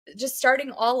just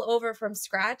starting all over from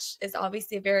scratch is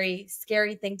obviously a very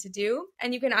scary thing to do.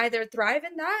 And you can either thrive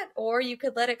in that or you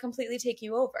could let it completely take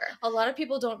you over. A lot of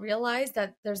people don't realize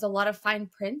that there's a lot of fine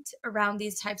print around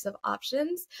these types of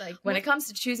options. Like when it comes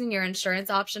to choosing your insurance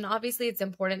option, obviously it's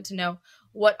important to know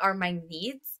what are my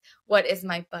needs, what is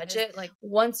my budget. Like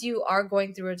once you are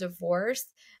going through a divorce,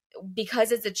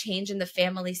 because it's a change in the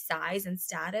family size and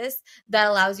status, that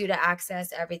allows you to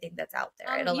access everything that's out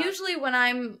there. Usually when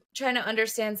I'm trying to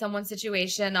understand someone's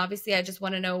situation, obviously I just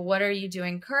want to know, what are you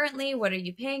doing currently? What are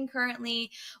you paying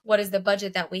currently? What is the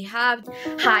budget that we have?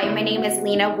 Hi, my name is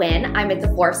Lena Nguyen. I'm a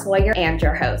divorce lawyer and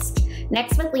your host.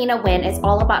 Next with Lena Nguyen is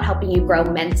all about helping you grow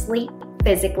mentally,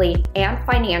 physically, and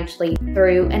financially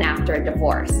through and after a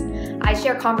divorce. I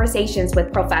share conversations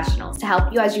with professionals to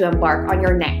help you as you embark on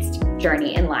your next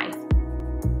journey in life.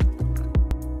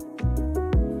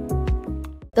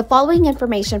 The following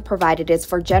information provided is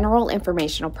for general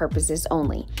informational purposes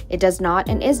only. It does not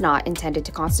and is not intended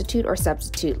to constitute or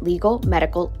substitute legal,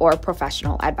 medical, or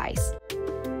professional advice.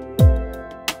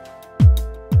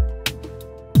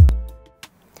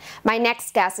 My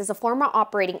next guest is a former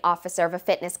operating officer of a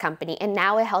fitness company and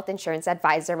now a health insurance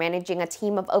advisor managing a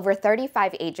team of over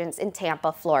 35 agents in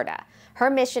Tampa, Florida. Her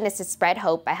mission is to spread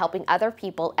hope by helping other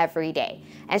people every day.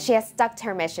 And she has stuck to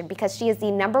her mission because she is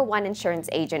the #1 insurance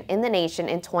agent in the nation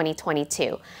in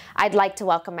 2022. I'd like to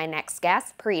welcome my next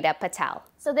guest, Parita Patel.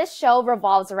 So this show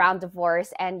revolves around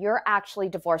divorce, and you're actually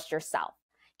divorced yourself.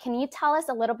 Can you tell us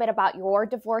a little bit about your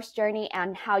divorce journey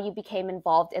and how you became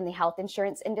involved in the health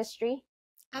insurance industry?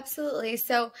 Absolutely.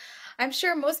 So I'm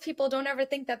sure most people don't ever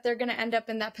think that they're going to end up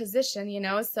in that position,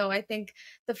 So I think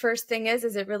the first thing is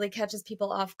it really catches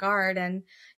people off guard. And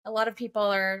a lot of people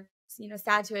are,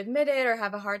 sad to admit it or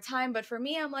have a hard time. But for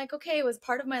me, I'm like, okay, it was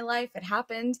part of my life. It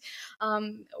happened.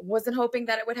 Wasn't hoping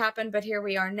that it would happen, but here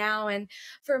we are now. And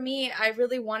for me, I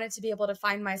really wanted to be able to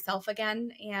find myself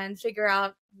again and figure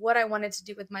out what I wanted to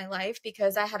do with my life,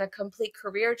 because I had a complete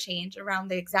career change around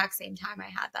the exact same time I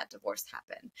had that divorce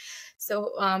happen.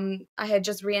 So I had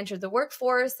just re-entered the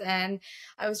workforce and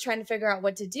I was trying to figure out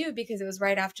what to do because it was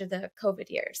right after the COVID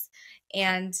years.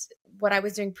 And what I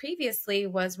was doing previously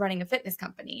was running a fitness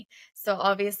company. So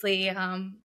obviously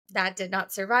that did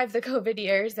not survive the COVID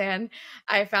years. And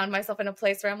I found myself in a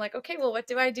place where I'm like, okay, well, what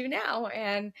do I do now?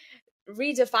 And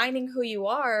redefining who you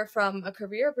are from a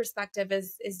career perspective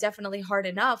is definitely hard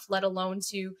enough, let alone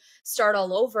to start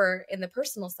all over in the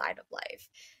personal side of life.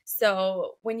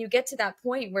 So when you get to that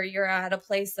point where you're at a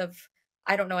place of,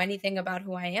 I don't know anything about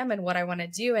who I am and what I want to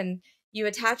do, and you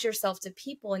attach yourself to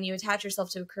people and you attach yourself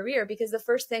to a career, because the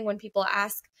first thing when people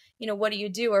ask, what do you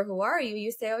do or who are you?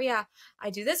 You say, oh yeah, I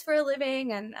do this for a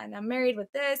living and I'm married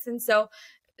with this. And so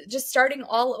just starting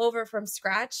all over from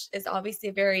scratch is obviously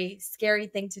a very scary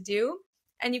thing to do.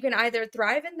 And you can either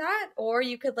thrive in that or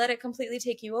you could let it completely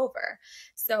take you over.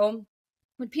 So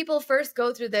when people first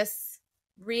go through this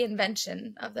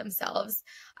reinvention of themselves,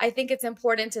 I think it's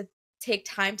important to take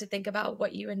time to think about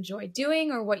what you enjoy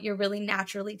doing or what you're really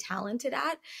naturally talented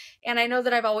at. And I know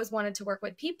that I've always wanted to work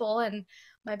with people, and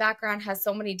my background has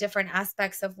so many different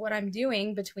aspects of what I'm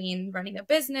doing between running a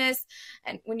business.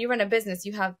 And when you run a business,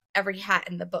 you have every hat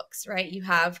in the books, right? You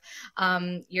have,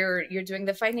 you're doing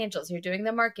the financials, you're doing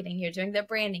the marketing, you're doing the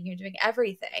branding, you're doing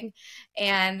everything.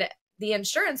 And the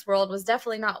insurance world was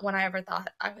definitely not one I ever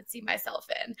thought I would see myself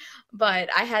in, but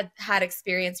I had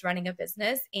experience running a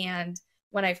business. And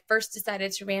when I first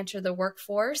decided to re-enter the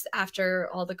workforce after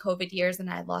all the COVID years and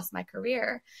I had lost my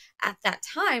career, at that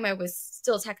time, I was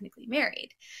still technically married.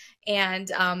 And,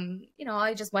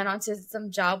 I just went onto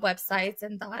some job websites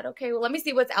and thought, okay, well, let me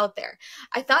see what's out there.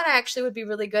 I thought I actually would be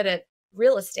really good at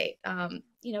real estate,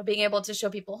 being able to show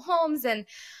people homes, and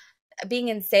being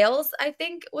in sales, I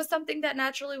think, was something that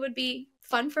naturally would be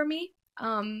fun for me.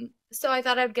 So I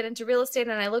thought I'd get into real estate,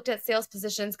 and I looked at sales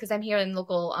positions because I'm here in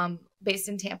local, based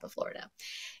in Tampa, Florida.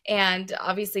 And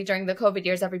obviously during the COVID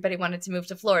years, everybody wanted to move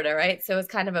to Florida, right? So it was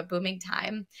kind of a booming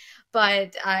time.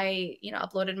 But I,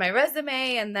 uploaded my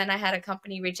resume, and then I had a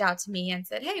company reach out to me and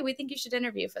said, hey, we think you should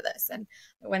interview for this. And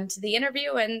I went to the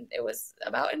interview and it was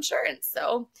about insurance.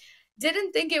 So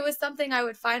didn't think it was something I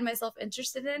would find myself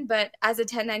interested in, but as a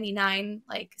 1099,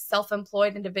 like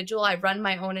self-employed individual, I run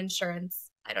my own insurance.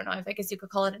 I don't know if I guess you could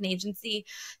call it an agency.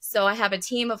 So I have a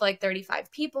team of like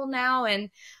 35 people now, and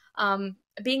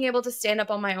being able to stand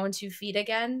up on my own 2 feet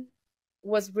again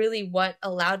was really what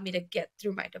allowed me to get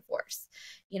through my divorce,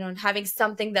 and having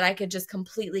something that I could just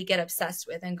completely get obsessed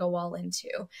with and go all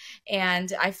into.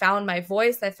 And I found my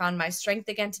voice, I found my strength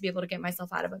again to be able to get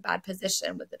myself out of a bad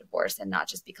position with the divorce and not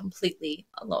just be completely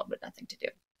alone with nothing to do.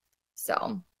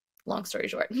 So long story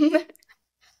short.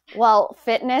 Well,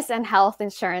 fitness and health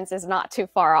insurance is not too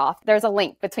far off. There's a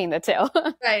link between the two.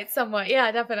 Right, somewhat.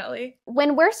 Yeah, definitely.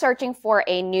 When we're searching for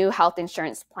a new health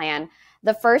insurance plan,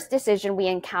 the first decision we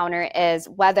encounter is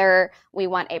whether we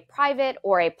want a private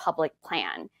or a public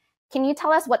plan. Can you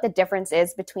tell us what the difference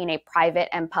is between a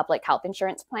private and public health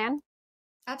insurance plan?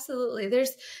 Absolutely.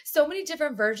 There's so many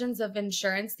different versions of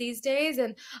insurance these days,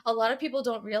 and a lot of people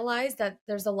don't realize that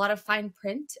there's a lot of fine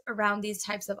print around these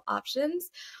types of options.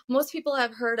 Most people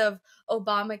have heard of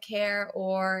Obamacare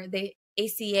or the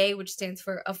ACA, which stands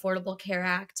for Affordable Care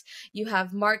Act. You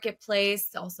have Marketplace,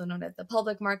 also known as the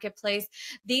public marketplace.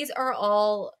 These are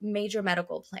all major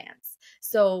medical plans.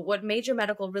 So, what major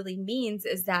medical really means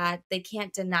is that they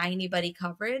can't deny anybody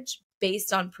coverage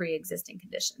based on pre existing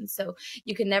conditions. So,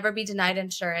 you can never be denied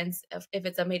insurance if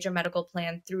it's a major medical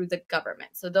plan through the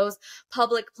government. So those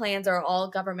public plans are all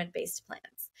government-based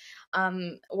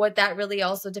plans. What that really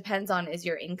also depends on is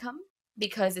your income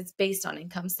because it's based on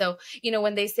income. So,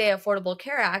 when they say Affordable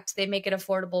Care Act, they make it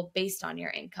affordable based on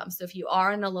your income. So if you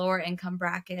are in a lower income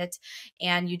bracket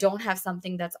and you don't have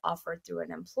something that's offered through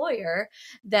an employer,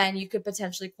 then you could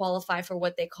potentially qualify for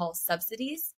what they call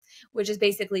subsidies, which is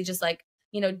basically just like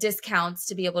discounts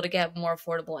to be able to get more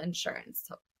affordable insurance.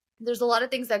 So there's a lot of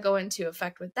things that go into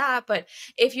effect with that. But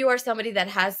if you are somebody that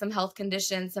has some health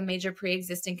conditions, some major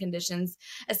pre-existing conditions,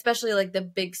 especially like the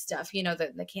big stuff,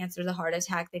 the cancer, the heart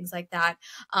attack, things like that,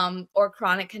 or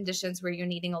chronic conditions where you're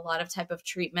needing a lot of type of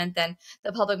treatment, then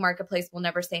the public marketplace will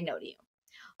never say no to you.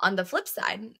 On the flip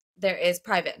side, there is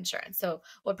private insurance. So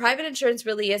what private insurance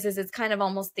really is it's kind of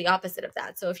almost the opposite of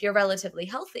that. So if you're relatively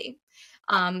healthy,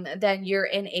 then you're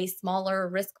in a smaller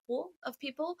risk pool of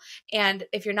people. And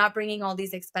if you're not bringing all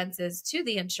these expenses to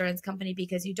the insurance company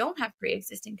because you don't have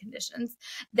pre-existing conditions,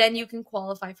 then you can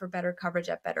qualify for better coverage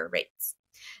at better rates.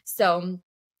 So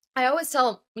I always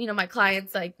tell, my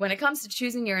clients, like when it comes to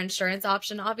choosing your insurance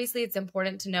option, obviously it's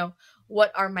important to know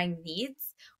what are my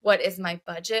needs? What is my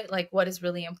budget? Like what is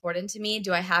really important to me?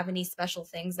 Do I have any special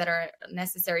things that are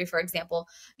necessary? For example,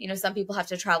 some people have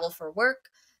to travel for work.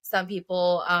 Some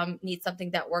people need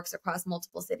something that works across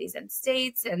multiple cities and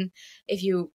states. And if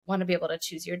you want to be able to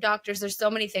choose your doctors, there's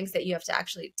so many things that you have to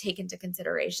actually take into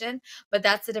consideration. But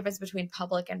that's the difference between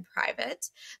public and private.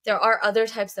 There are other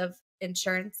types of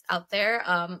insurance out there.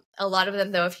 A lot of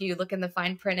them, though, if you look in the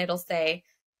fine print, it'll say,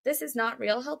 this is not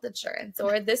real health insurance,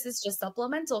 or this is just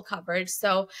supplemental coverage.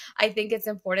 So I think it's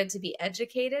important to be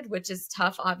educated, which is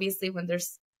tough, obviously, when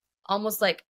there's almost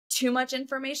like too much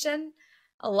information.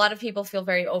 A lot of people feel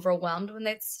very overwhelmed when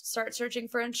they start searching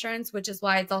for insurance, which is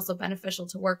why it's also beneficial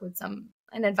to work with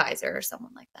an advisor or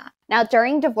someone like that. Now,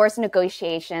 during divorce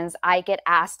negotiations, I get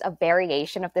asked a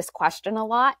variation of this question a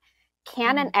lot.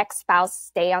 Can an ex-spouse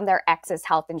stay on their ex's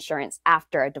health insurance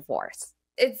after a divorce?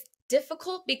 It's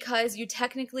difficult because you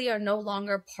technically are no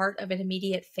longer part of an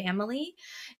immediate family,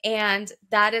 and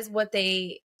that is what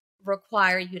they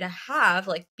require you to have,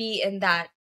 like be in that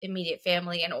immediate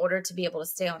family in order to be able to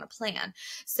stay on a plan.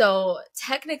 So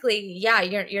technically, yeah,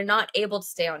 you're not able to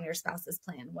stay on your spouse's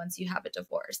plan once you have a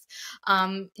divorce.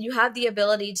 You have the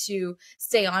ability to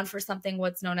stay on for something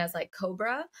what's known as like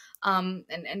COBRA.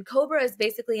 And COBRA is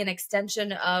basically an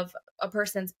extension of a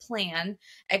person's plan,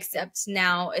 except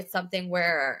now it's something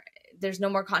where there's no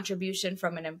more contribution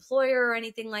from an employer or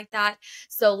anything like that.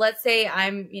 So let's say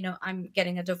I'm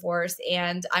getting a divorce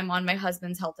and I'm on my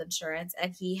husband's health insurance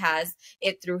and he has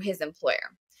it through his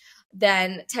employer.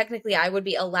 Then technically I would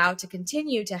be allowed to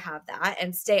continue to have that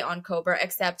and stay on COBRA,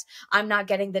 except I'm not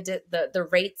getting the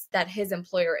rates that his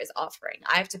employer is offering.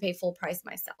 I have to pay full price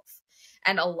myself.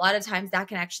 And a lot of times that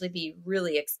can actually be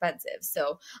really expensive.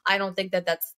 So I don't think that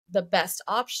that's the best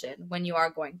option when you are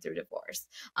going through divorce.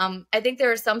 I think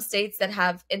there are some states that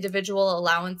have individual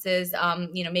allowances,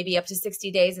 maybe up to 60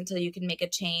 days until you can make a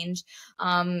change.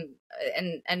 And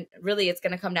really it's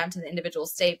going to come down to the individual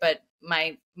state. But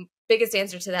my biggest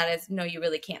answer to that is no, you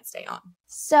really can't stay on.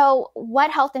 So what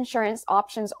health insurance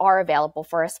options are available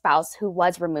for a spouse who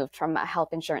was removed from a health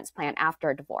insurance plan after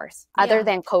a divorce, other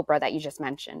than COBRA that you just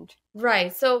mentioned?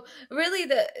 Right. So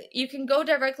really you can go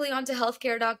directly onto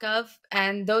healthcare.gov,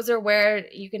 and those are where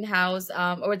you can house,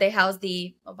 or they house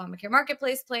the Obamacare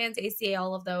marketplace plans, ACA,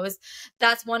 all of those.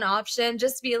 That's one option.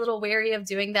 Just be a little wary of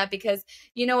doing that because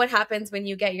you know what happens when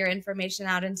you get your information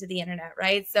out into the internet,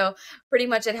 right? So pretty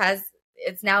much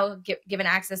it's now given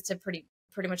access to pretty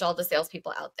much all the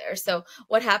salespeople out there. So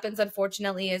what happens,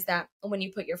 unfortunately, is that when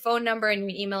you put your phone number and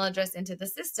your email address into the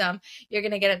system, you're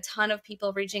going to get a ton of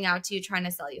people reaching out to you trying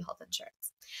to sell you health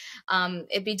insurance.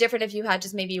 It'd be different if you had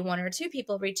just maybe one or two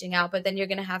people reaching out, but then you're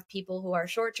going to have people who are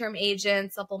short-term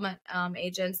agents, supplement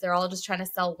agents. They're all just trying to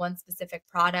sell one specific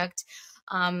product.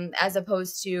 as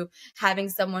opposed to having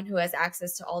someone who has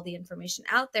access to all the information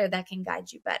out there that can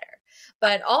guide you better.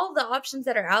 But all of the options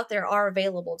that are out there are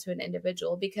available to an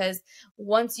individual, because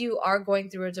once you are going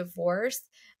through a divorce,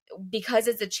 because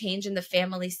it's a change in the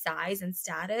family size and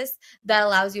status, that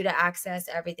allows you to access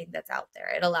everything that's out there.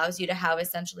 It allows you to have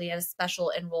essentially a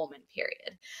special enrollment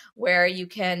period where you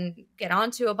can get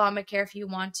onto Obamacare if you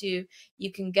want to.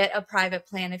 You can get a private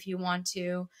plan if you want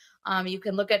to. You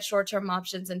can look at short-term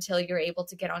options until you're able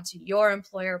to get onto your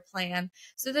employer plan.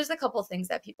 So there's a couple things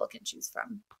that people can choose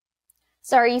from.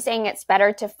 So are you saying it's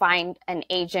better to find an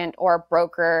agent or a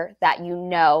broker that you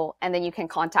know, and then you can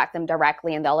contact them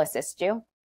directly and they'll assist you?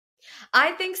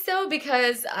 I think so,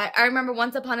 because I remember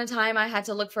once upon a time I had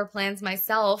to look for plans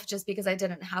myself just because I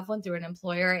didn't have one through an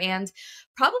employer. And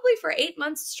probably for 8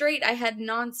 months straight, I had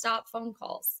nonstop phone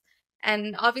calls.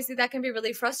 And obviously that can be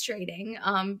really frustrating,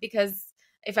 because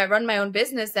if I run my own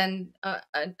business and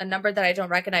a number that I don't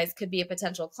recognize could be a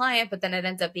potential client, but then it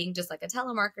ends up being just like a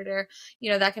telemarketer,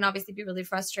 that can obviously be really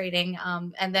frustrating.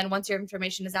 And then once your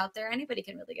information is out there, anybody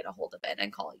can really get a hold of it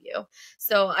and call you.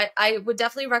 So I would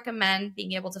definitely recommend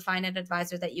being able to find an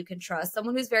advisor that you can trust,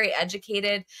 someone who's very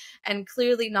educated and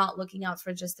clearly not looking out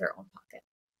for just their own pocket.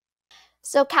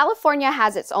 So California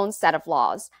has its own set of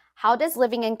laws. How does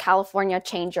living in California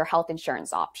change your health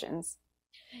insurance options?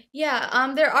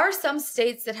 Yeah, there are some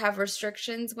states that have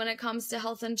restrictions when it comes to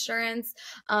health insurance.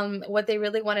 What they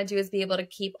really want to do is be able to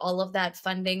keep all of that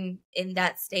funding in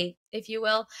that state, if you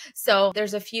will. So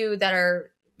there's a few that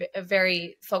are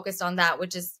very focused on that,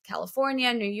 which is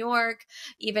California, New York,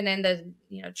 even in the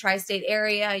tri-state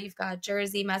area. You've got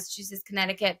Jersey, Massachusetts,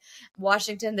 Connecticut,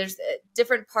 Washington. There's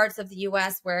different parts of the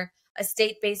U.S. where a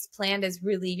state-based plan is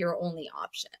really your only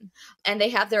option. And they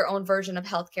have their own version of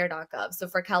healthcare.gov. So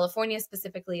for California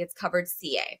specifically, it's covered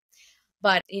CA.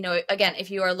 But, again, if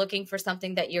you are looking for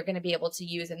something that you're going to be able to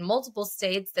use in multiple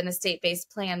states, then a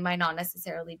state-based plan might not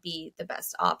necessarily be the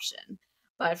best option.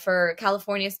 But for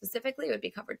California specifically, it would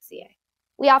be covered CA.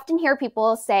 We often hear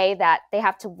people say that they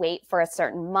have to wait for a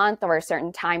certain month or a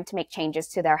certain time to make changes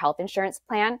to their health insurance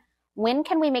plan. When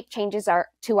can we make changes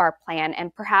to our plan?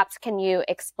 And perhaps can you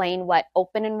explain what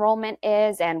open enrollment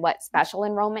is and what special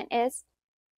enrollment is?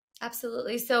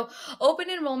 Absolutely. So open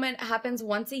enrollment happens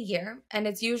once a year, and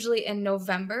it's usually in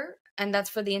November, and that's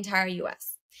for the entire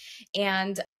US.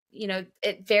 And,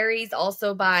 it varies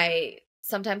also by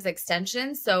sometimes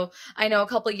extensions. So I know a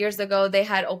couple of years ago, they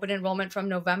had open enrollment from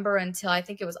November until I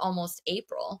think it was almost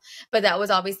April. But that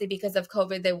was obviously because of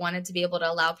COVID. They wanted to be able to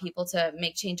allow people to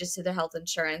make changes to their health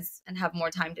insurance and have more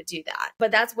time to do that.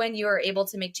 But that's when you're able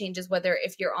to make changes, whether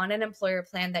if you're on an employer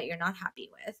plan that you're not happy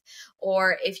with,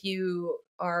 or if you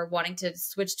are wanting to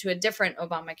switch to a different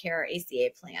Obamacare or ACA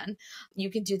plan,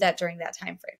 you can do that during that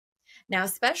time frame. Now,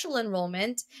 special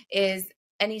enrollment is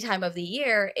any time of the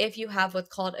year if you have what's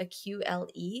called a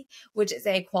QLE, which is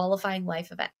a qualifying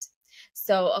life event.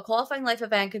 So a qualifying life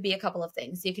event could be a couple of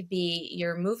things. It could be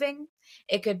you're moving.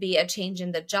 It could be a change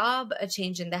in the job, a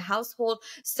change in the household.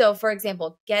 So for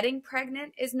example, getting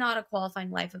pregnant is not a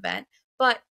qualifying life event,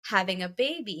 but having a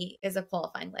baby is a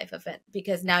qualifying life event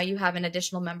because now you have an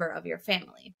additional member of your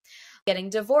family. Getting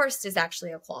divorced is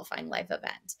actually a qualifying life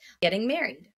event. Getting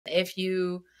married, if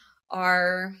you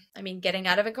are, getting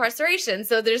out of incarceration.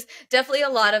 So there's definitely a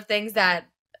lot of things that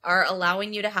are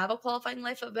allowing you to have a qualifying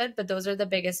life event, but those are the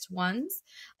biggest ones.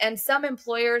 And some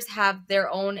employers have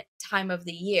their own time of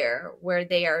the year where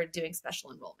they are doing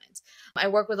special enrollment. I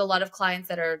work with a lot of clients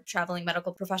that are traveling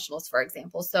medical professionals, for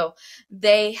example. So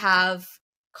they have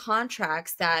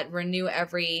contracts that renew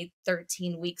every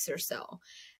 13 weeks or so.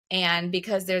 And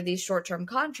because they're these short-term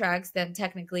contracts, then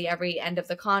technically every end of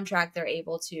the contract, they're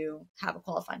able to have a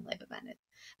qualifying life event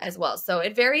as well. So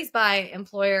it varies by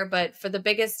employer, but for the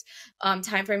biggest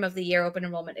time frame of the year, open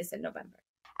enrollment is in November.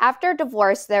 After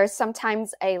divorce, there's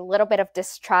sometimes a little bit of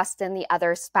distrust in the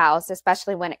other spouse,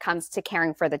 especially when it comes to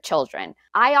caring for the children.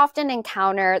 I often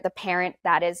encounter the parent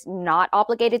that is not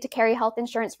obligated to carry health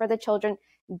insurance for the children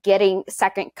getting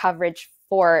second coverage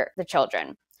for the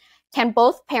children. Can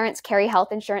both parents carry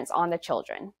health insurance on the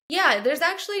children? Yeah, there's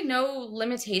actually no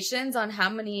limitations on how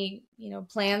many,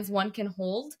 plans one can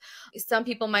hold. Some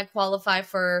people might qualify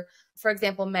for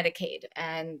example, Medicaid,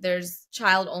 and there's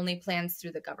child-only plans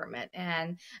through the government.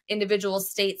 And individual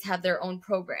states have their own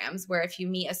programs where if you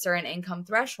meet a certain income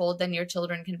threshold, then your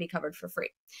children can be covered for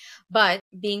free. But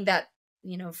being that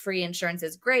free insurance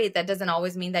is great, that doesn't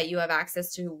always mean that you have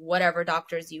access to whatever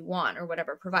doctors you want or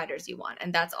whatever providers you want.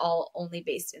 And that's all only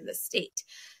based in the state.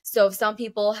 So if some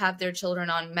people have their children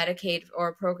on Medicaid or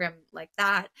a program like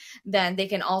that, then they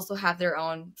can also have their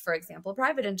own, for example,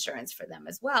 private insurance for them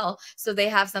as well. So they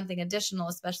have something additional,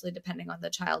 especially depending on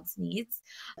the child's needs.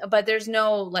 But there's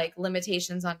no like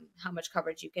limitations on how much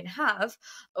coverage you can have.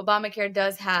 Obamacare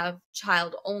does have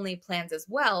child only plans as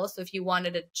well. So if you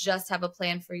wanted to just have a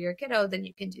plan for your kiddo, then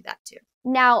you can do that too.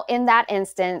 Now, in that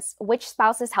instance, which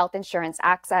spouse's health insurance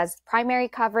acts as primary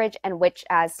coverage and which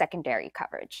as secondary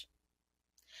coverage?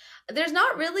 There's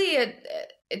not really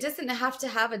it doesn't have to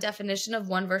have a definition of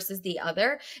one versus the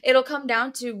other. It'll come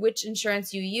down to which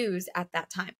insurance you use at that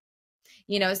time.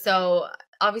 So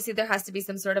obviously there has to be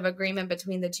some sort of agreement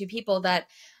between the two people that,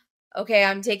 okay,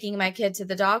 I'm taking my kid to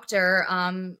the doctor.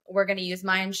 We're going to use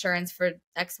my insurance for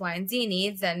X, Y, and Z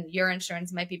needs, and your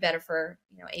insurance might be better for,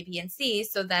 A, B, and C.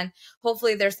 So then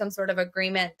hopefully there's some sort of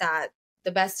agreement that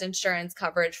the best insurance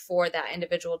coverage for that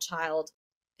individual child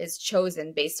is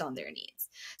chosen based on their needs.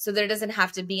 So there doesn't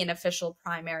have to be an official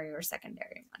primary or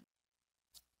secondary one.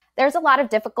 There's a lot of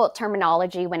difficult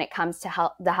terminology when it comes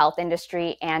to the health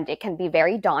industry, and it can be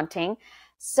very daunting.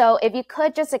 So if you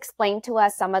could just explain to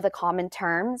us some of the common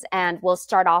terms, and we'll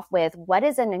start off with, what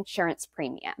is an insurance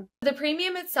premium? The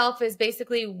premium itself is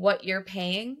basically what you're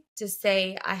paying to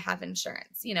say I have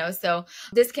insurance, so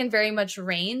this can very much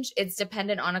range. It's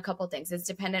dependent on a couple things. It's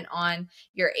dependent on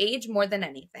your age more than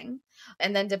anything.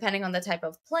 And then depending on the type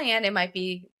of plan, it might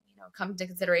be come into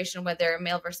consideration whether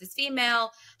male versus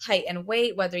female, height and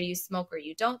weight, whether you smoke or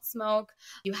you don't smoke,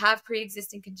 you have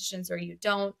pre-existing conditions or you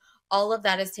don't. All of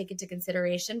that is taken into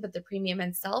consideration, but the premium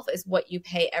itself is what you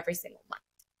pay every single month.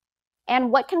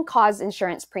 And what can cause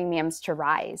insurance premiums to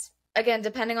rise? Again,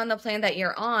 depending on the plan that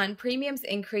you're on, premiums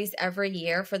increase every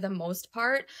year for the most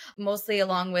part, mostly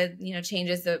along with,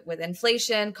 changes with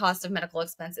inflation, cost of medical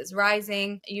expenses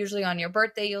rising. Usually on your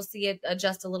birthday, you'll see it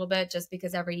adjust a little bit just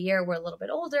because every year we're a little bit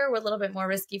older, we're a little bit more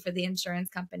risky for the insurance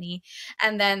company.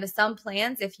 And then some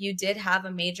plans, if you did have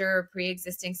a major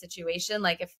pre-existing situation,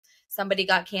 like if somebody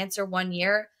got cancer one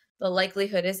year, the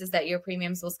likelihood is that your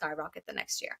premiums will skyrocket the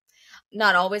next year.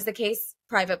 Not always the case.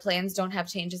 Private plans don't have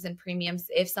changes in premiums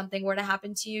if something were to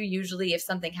happen to you. Usually if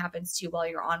something happens to you while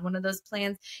you're on one of those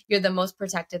plans, you're the most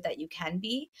protected that you can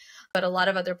be. But a lot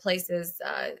of other places,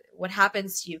 what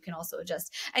happens to you can also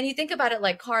adjust. And you think about it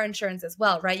like car insurance as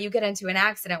well, right? You get into an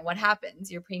accident, what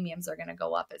happens? Your premiums are going to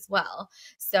go up as well.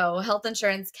 So health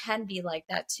insurance can be like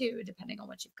that too, depending on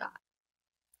what you've got.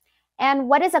 And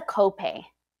what is a copay?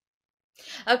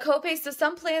 A copay. So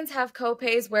some plans have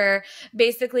copays where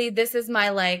basically this is my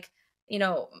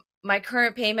my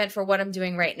current payment for what I'm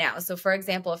doing right now. So for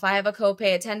example, if I have a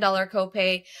copay, a $10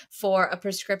 copay for a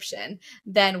prescription,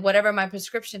 then whatever my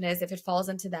prescription is, if it falls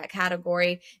into that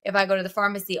category, if I go to the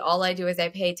pharmacy, all I do is I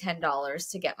pay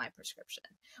 $10 to get my prescription.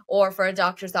 Or for a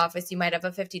doctor's office, you might have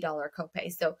a $50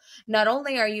 copay. So not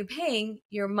only are you paying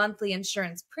your monthly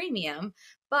insurance premium,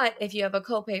 but if you have a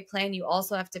copay plan, you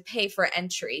also have to pay for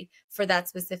entry for that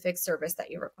specific service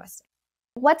that you're requesting.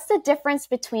 What's the difference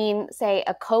between, say,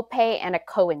 a copay and a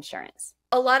coinsurance?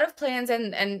 A lot of plans,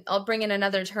 and I'll bring in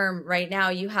another term right now,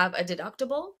 you have a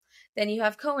deductible, then you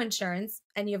have coinsurance,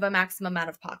 and you have a maximum out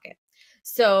of pocket.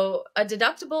 So a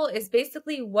deductible is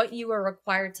basically what you are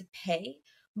required to pay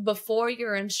before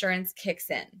your insurance kicks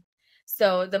in.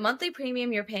 So the monthly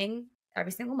premium you're paying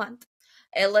every single month,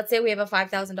 let's say we have a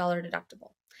 $5,000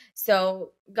 deductible.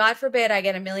 So God forbid I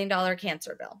get $1 million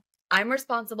cancer bill. I'm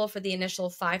responsible for the initial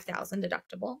 $5,000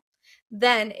 deductible.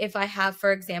 Then if I have,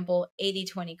 for example,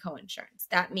 80/20 coinsurance,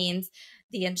 that means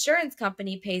the insurance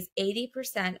company pays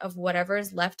 80% of whatever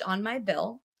is left on my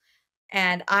bill,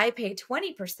 and I pay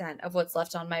 20% of what's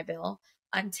left on my bill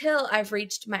until I've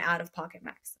reached my out-of-pocket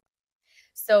maximum.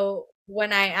 So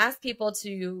when I ask people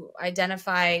to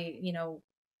identify,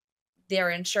 their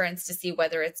insurance to see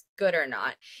whether it's good or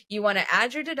not, you want to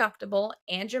add your deductible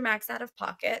and your max out of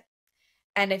pocket.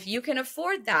 And if you can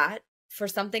afford that for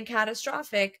something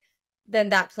catastrophic, then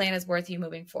that plan is worth you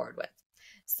moving forward with.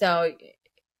 So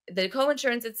the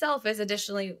coinsurance itself is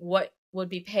additionally what would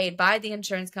be paid by the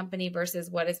insurance company versus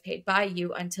what is paid by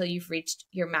you until you've reached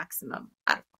your maximum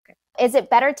out of pocket. Is it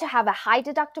better to have a high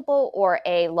deductible or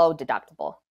a low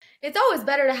deductible? It's always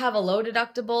better to have a low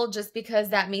deductible just because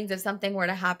that means if something were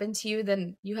to happen to you,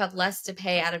 then you have less to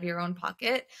pay out of your own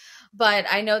pocket. But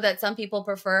I know that some people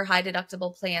prefer high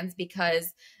deductible plans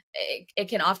because it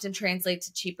can often translate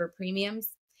to cheaper premiums.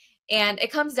 And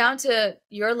it comes down to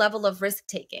your level of risk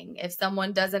taking. If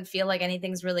someone doesn't feel like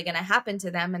anything's really going to happen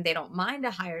to them and they don't mind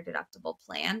a higher deductible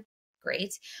plan,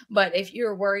 great. But if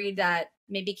you're worried that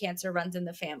maybe cancer runs in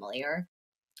the family, or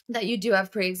that you do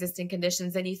have pre-existing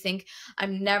conditions, and you think,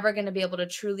 I'm never going to be able to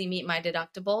truly meet my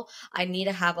deductible. I need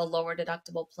to have a lower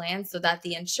deductible plan so that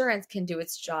the insurance can do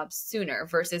its job sooner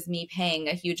versus me paying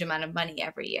a huge amount of money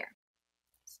every year.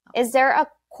 So, Is there a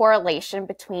correlation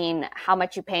between how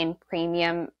much you pay in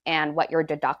premium and what your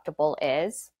deductible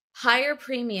is? higher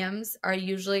premiums are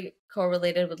usually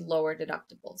correlated with lower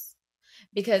deductibles,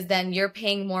 because then you're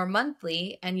paying more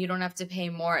monthly and you don't have to pay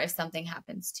more if something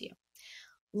happens to you.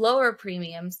 Lower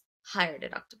premiums, higher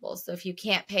deductibles. So if you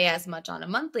can't pay as much on a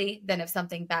monthly, then if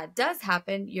something bad does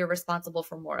happen, you're responsible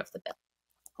for more of the bill.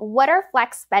 What are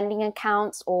flex spending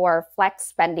accounts or flex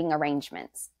spending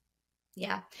arrangements?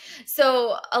 Yeah.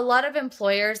 So a lot of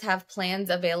employers have plans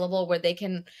available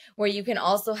where you can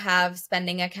also have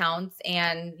spending accounts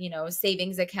and,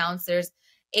 savings accounts. There's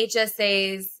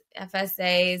HSAs,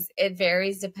 FSAs. It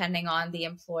varies depending on the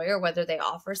employer, whether they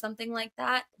offer something like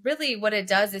that. Really what it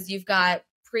does is you've got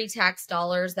pre-tax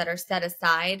dollars that are set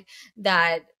aside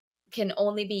that can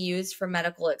only be used for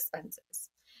medical expenses.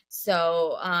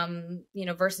 So,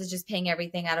 versus just paying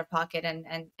everything out of pocket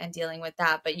and dealing with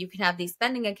that. But you can have these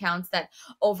spending accounts that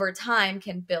over time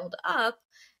can build up.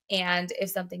 And if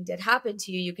something did happen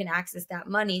to you, you can access that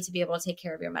money to be able to take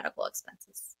care of your medical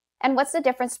expenses. And what's the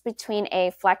difference between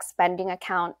a flex spending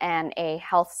account and a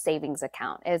health savings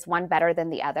account? Is one better than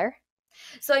the other?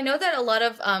 So I know that a lot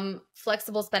of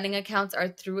flexible spending accounts are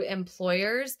through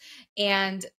employers,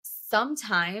 and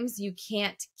sometimes you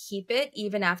can't keep it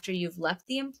even after you've left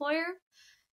the employer.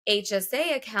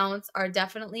 HSA accounts are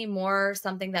definitely more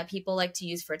something that people like to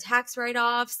use for tax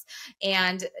write-offs,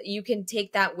 and you can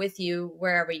take that with you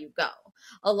wherever you go.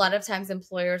 A lot of times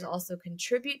employers also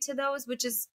contribute to those, which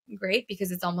is great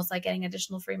because it's almost like getting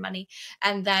additional free money.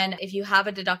 And then if you have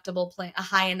a deductible plan, a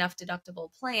high enough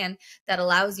deductible plan that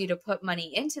allows you to put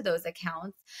money into those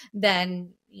accounts,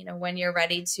 then, when you're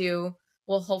ready to,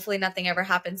 well, hopefully nothing ever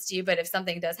happens to you, but if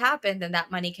something does happen, then that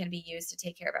money can be used to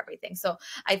take care of everything. So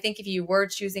I think if you were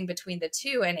choosing between the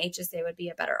two, an HSA would be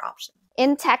a better option.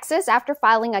 In Texas, after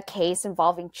filing a case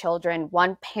involving children,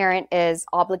 one parent is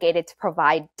obligated to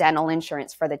provide dental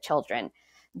insurance for the children.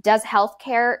 Does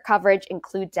healthcare coverage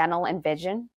include dental and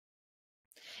vision?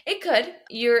 It could.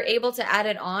 You're able to add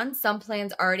it on. Some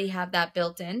plans already have that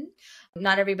built in.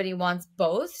 Not everybody wants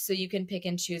both, so you can pick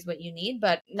and choose what you need,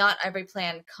 but not every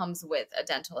plan comes with a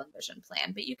dental and vision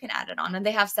plan, but you can add it on, and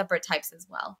they have separate types as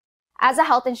well. As a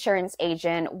health insurance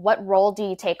agent, what role do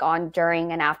you take on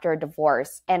during and after a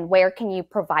divorce, and where can you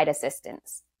provide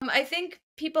assistance? I think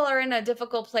people are in a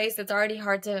difficult place. It's already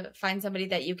hard to find somebody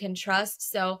that you can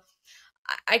trust. So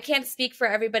I can't speak for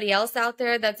everybody else out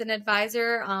there that's an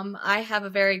advisor. I have a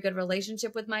very good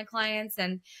relationship with my clients,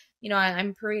 and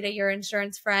I'm Parita, your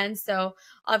insurance friend. So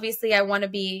obviously I want to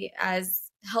be as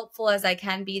helpful as I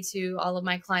can be to all of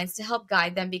my clients to help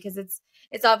guide them, because it's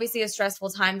obviously a stressful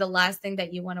time. The last thing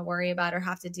that you want to worry about or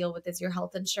have to deal with is your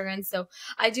health insurance. So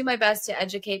I do my best to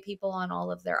educate people on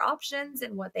all of their options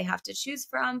and what they have to choose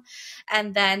from.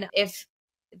 And then if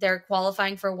they're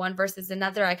qualifying for one versus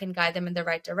another, I can guide them in the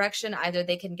right direction. Either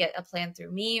they can get a plan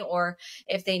through me, or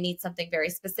if they need something very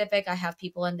specific, I have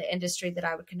people in the industry that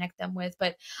I would connect them with.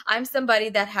 But I'm somebody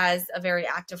that has a very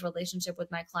active relationship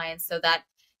with my clients, so that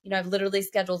I've literally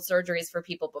scheduled surgeries for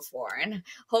people before, and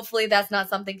hopefully that's not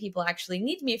something people actually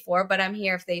need me for, but I'm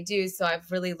here if they do. So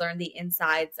I've really learned the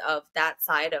insides of that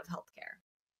side of healthcare.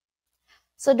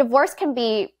 So divorce can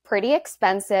be pretty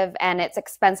expensive, and it's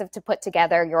expensive to put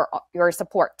together your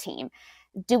support team.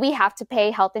 Do we have to pay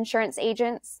health insurance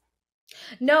agents?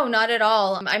 No, not at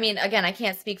all. I mean, again, I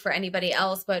can't speak for anybody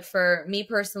else, but for me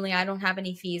personally, I don't have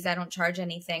any fees. I don't charge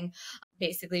anything,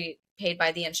 basically paid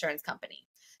by the insurance company.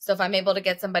 So if I'm able to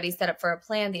get somebody set up for a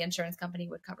plan, the insurance company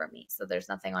would cover me. So there's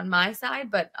nothing on my side,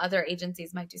 but other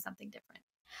agencies might do something different.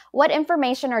 What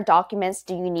information or documents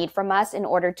do you need from us in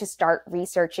order to start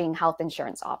researching health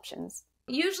insurance options?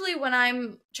 Usually when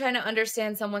I'm trying to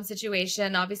understand someone's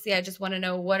situation, obviously I just want to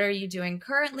know, what are you doing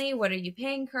currently? What are you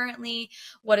paying currently?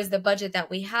 What is the budget that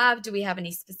we have? Do we have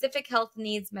any specific health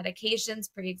needs,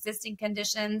 medications, pre-existing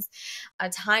conditions, a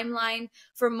timeline?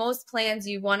 For most plans,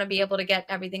 you want to be able to get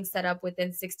everything set up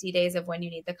within 60 days of when you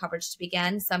need the coverage to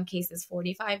begin, some cases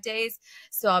 45 days.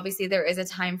 So obviously there is a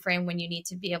time frame when you need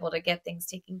to be able to get things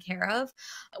taken care of.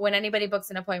 When anybody books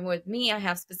an appointment with me, I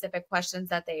have specific questions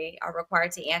that they are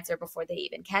required to answer before they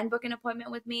even can book an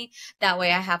appointment with me. That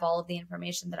way I have all of the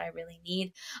information that I really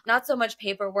need. Not so much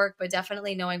paperwork, but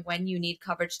definitely knowing when you need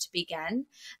coverage to begin,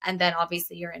 and then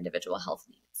obviously your individual health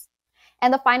needs.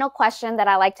 And the final question that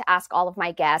I like to ask all of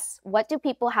my guests, what do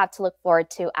people have to look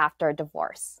forward to after a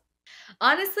divorce?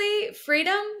 Honestly,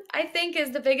 freedom, I think,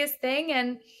 is the biggest thing.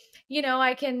 And,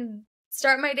 I can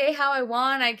start my day how I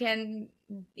want. I can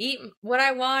eat what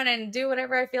I want and do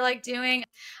whatever I feel like doing.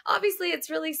 Obviously, it's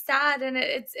really sad and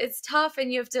it's tough,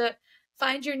 and you have to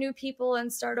find your new people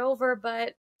and start over,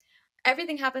 but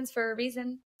everything happens for a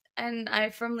reason. And I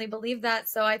firmly believe that.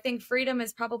 So I think freedom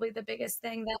is probably the biggest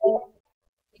thing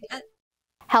that.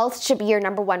 Health should be your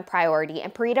number one priority,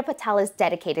 and Parita Patel is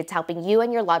dedicated to helping you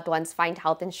and your loved ones find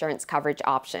health insurance coverage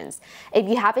options. If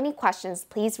you have any questions,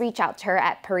 please reach out to her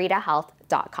at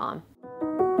paritahealth.com.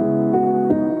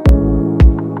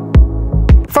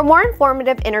 For more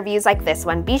informative interviews like this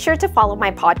one, be sure to follow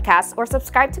my podcast or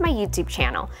subscribe to my YouTube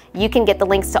channel. You can get the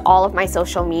links to all of my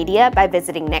social media by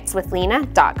visiting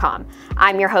nextwithlena.com.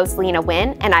 I'm your host, Lena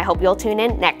Nguyen, and I hope you'll tune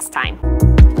in next time.